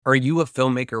Are you a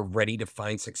filmmaker ready to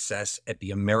find success at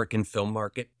the American film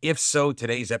market? If so,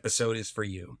 today's episode is for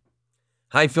you.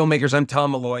 Hi, filmmakers. I'm Tom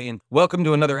Molloy, and welcome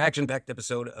to another action-packed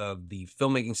episode of the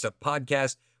Filmmaking Stuff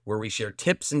podcast, where we share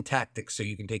tips and tactics so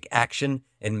you can take action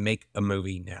and make a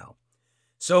movie now.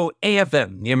 So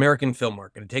AFM, the American film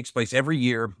market, it takes place every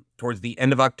year towards the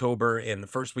end of October and the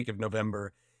first week of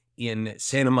November in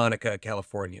Santa Monica,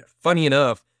 California. Funny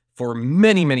enough, for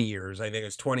many, many years, I think it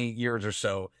was 20 years or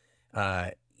so,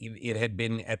 it had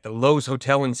been at the Lowe's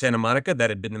Hotel in Santa Monica.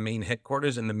 That had been the main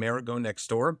headquarters, and the Marigo next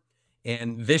door.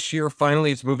 And this year,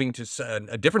 finally, it's moving to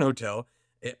a different hotel,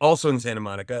 also in Santa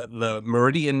Monica, the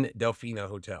Meridian Delfina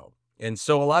Hotel. And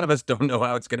so a lot of us don't know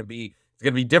how it's going to be. It's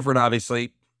going to be different,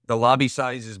 obviously. The lobby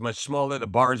size is much smaller. The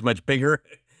bar is much bigger.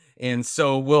 And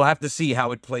so we'll have to see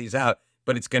how it plays out,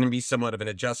 but it's going to be somewhat of an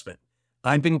adjustment.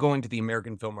 I've been going to the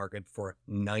American film market for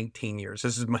 19 years.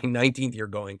 This is my 19th year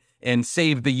going, and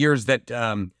save the years that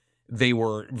they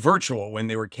were virtual when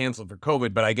they were canceled for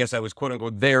COVID. But I guess I was quote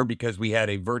unquote there because we had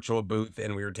a virtual booth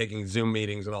and we were taking Zoom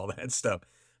meetings and all that stuff.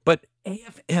 But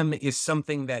AFM is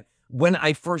something that when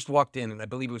I first walked in, and I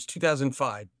believe it was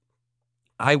 2005,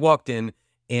 I walked in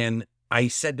and I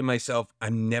said to myself,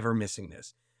 I'm never missing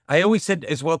this. I always said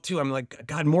as well, too, I'm like,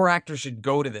 God, more actors should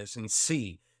go to this and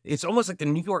see. It's almost like the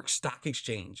New York Stock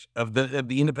Exchange of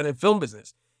the independent film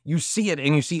business. You see it,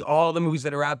 and you see all the movies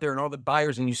that are out there and all the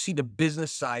buyers, and you see the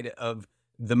business side of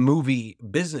the movie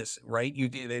business, right?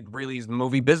 It really is the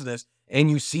movie business,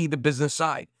 and you see the business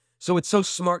side. So it's so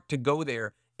smart to go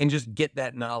there and just get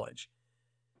that knowledge.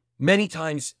 Many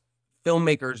times,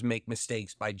 filmmakers make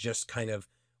mistakes by just kind of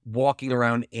walking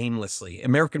around aimlessly.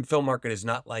 American film market is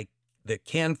not like the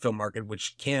Cannes film market,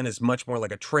 which Cannes is much more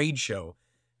like a trade show.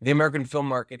 The American film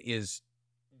market is,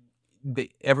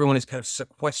 everyone is kind of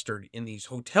sequestered in these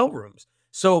hotel rooms.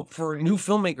 So for new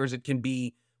filmmakers, it can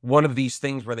be one of these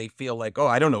things where they feel like, oh,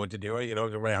 I don't know what to do.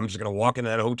 I'm just going to walk into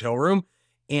that hotel room,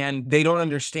 and they don't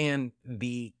understand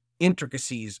the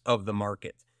intricacies of the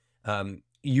market.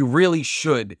 You really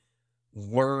should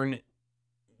learn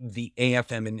the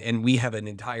AFM, and we have an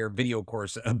entire video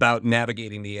course about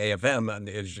navigating the AFM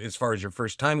as far as your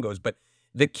first time goes. But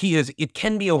the key is it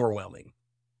can be overwhelming.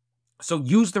 So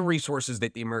use the resources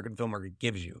that the American film market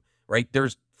gives you, right?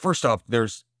 There's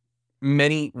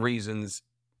many reasons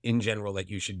in general that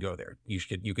you should go there.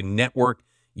 You can network,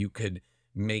 you could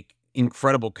make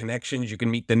incredible connections, you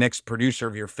can meet the next producer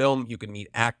of your film, you can meet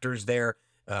actors there,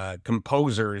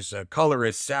 composers,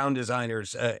 colorists, sound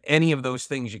designers, any of those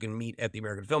things you can meet at the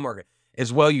American film market.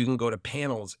 As well, you can go to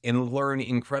panels and learn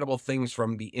incredible things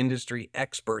from the industry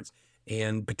experts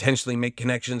and potentially make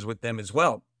connections with them as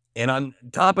well. And on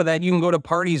top of that, you can go to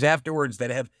parties afterwards that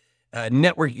have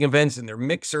networking events and their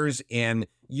mixers, and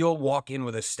you'll walk in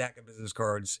with a stack of business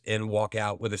cards and walk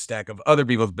out with a stack of other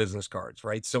people's business cards,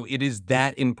 right? So it is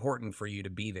that important for you to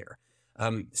be there.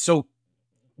 So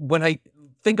when I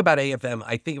think about AFM,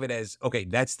 I think of it as, okay,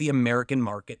 that's the American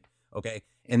market, okay?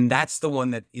 And that's the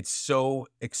one that it's so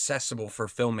accessible for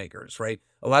filmmakers, right?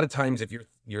 A lot of times if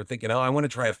you're thinking, oh, I want to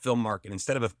try a film market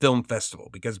instead of a film festival,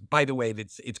 because by the way,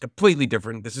 it's completely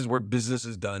different. This is where business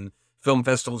is done. Film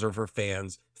festivals are for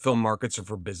fans. Film markets are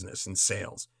for business and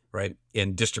sales, right?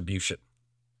 And distribution.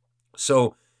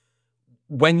 So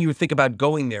when you think about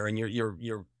going there and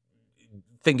you're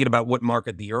thinking about what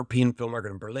market, the European film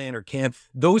market in Berlin or Cannes,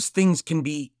 those things can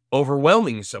be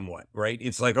overwhelming somewhat, right?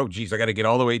 It's like, oh, geez, I got to get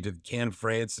all the way to Cannes,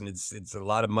 France, and it's a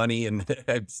lot of money, and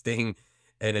I'm staying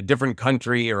in a different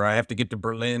country, or I have to get to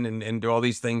Berlin and do all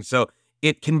these things. So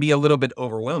it can be a little bit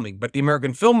overwhelming. But the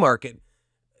American film market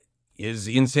is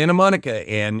in Santa Monica,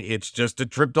 and it's just a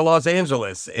trip to Los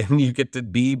Angeles, and you get to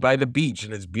be by the beach,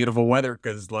 and it's beautiful weather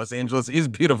because Los Angeles is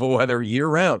beautiful weather year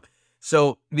round.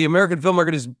 So the American film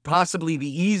market is possibly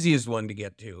the easiest one to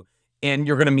get to, and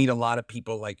you're going to meet a lot of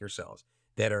people like yourselves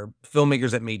that are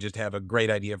filmmakers that may just have a great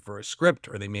idea for a script,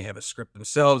 or they may have a script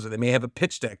themselves, or they may have a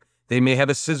pitch deck, they may have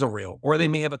a sizzle reel, or they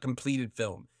may have a completed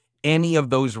film. Any of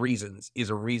those reasons is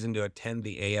a reason to attend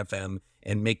the AFM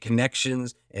and make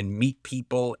connections and meet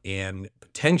people and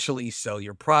potentially sell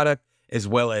your product, as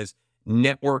well as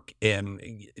network and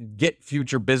get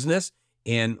future business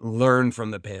and learn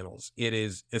from the panels. It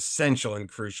is essential and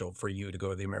crucial for you to go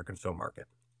to the American film market.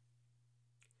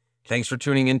 Thanks for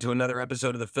tuning in to another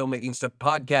episode of the Filmmaking Stuff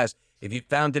podcast. If you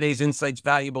found today's insights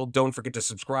valuable, don't forget to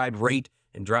subscribe, rate,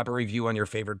 and drop a review on your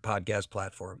favorite podcast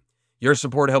platform. Your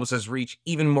support helps us reach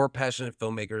even more passionate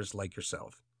filmmakers like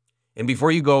yourself. And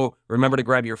before you go, remember to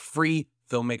grab your free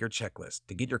filmmaker checklist.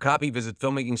 To get your copy, visit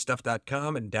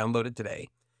filmmakingstuff.com and download it today.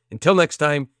 Until next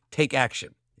time, take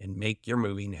action and make your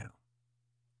movie now.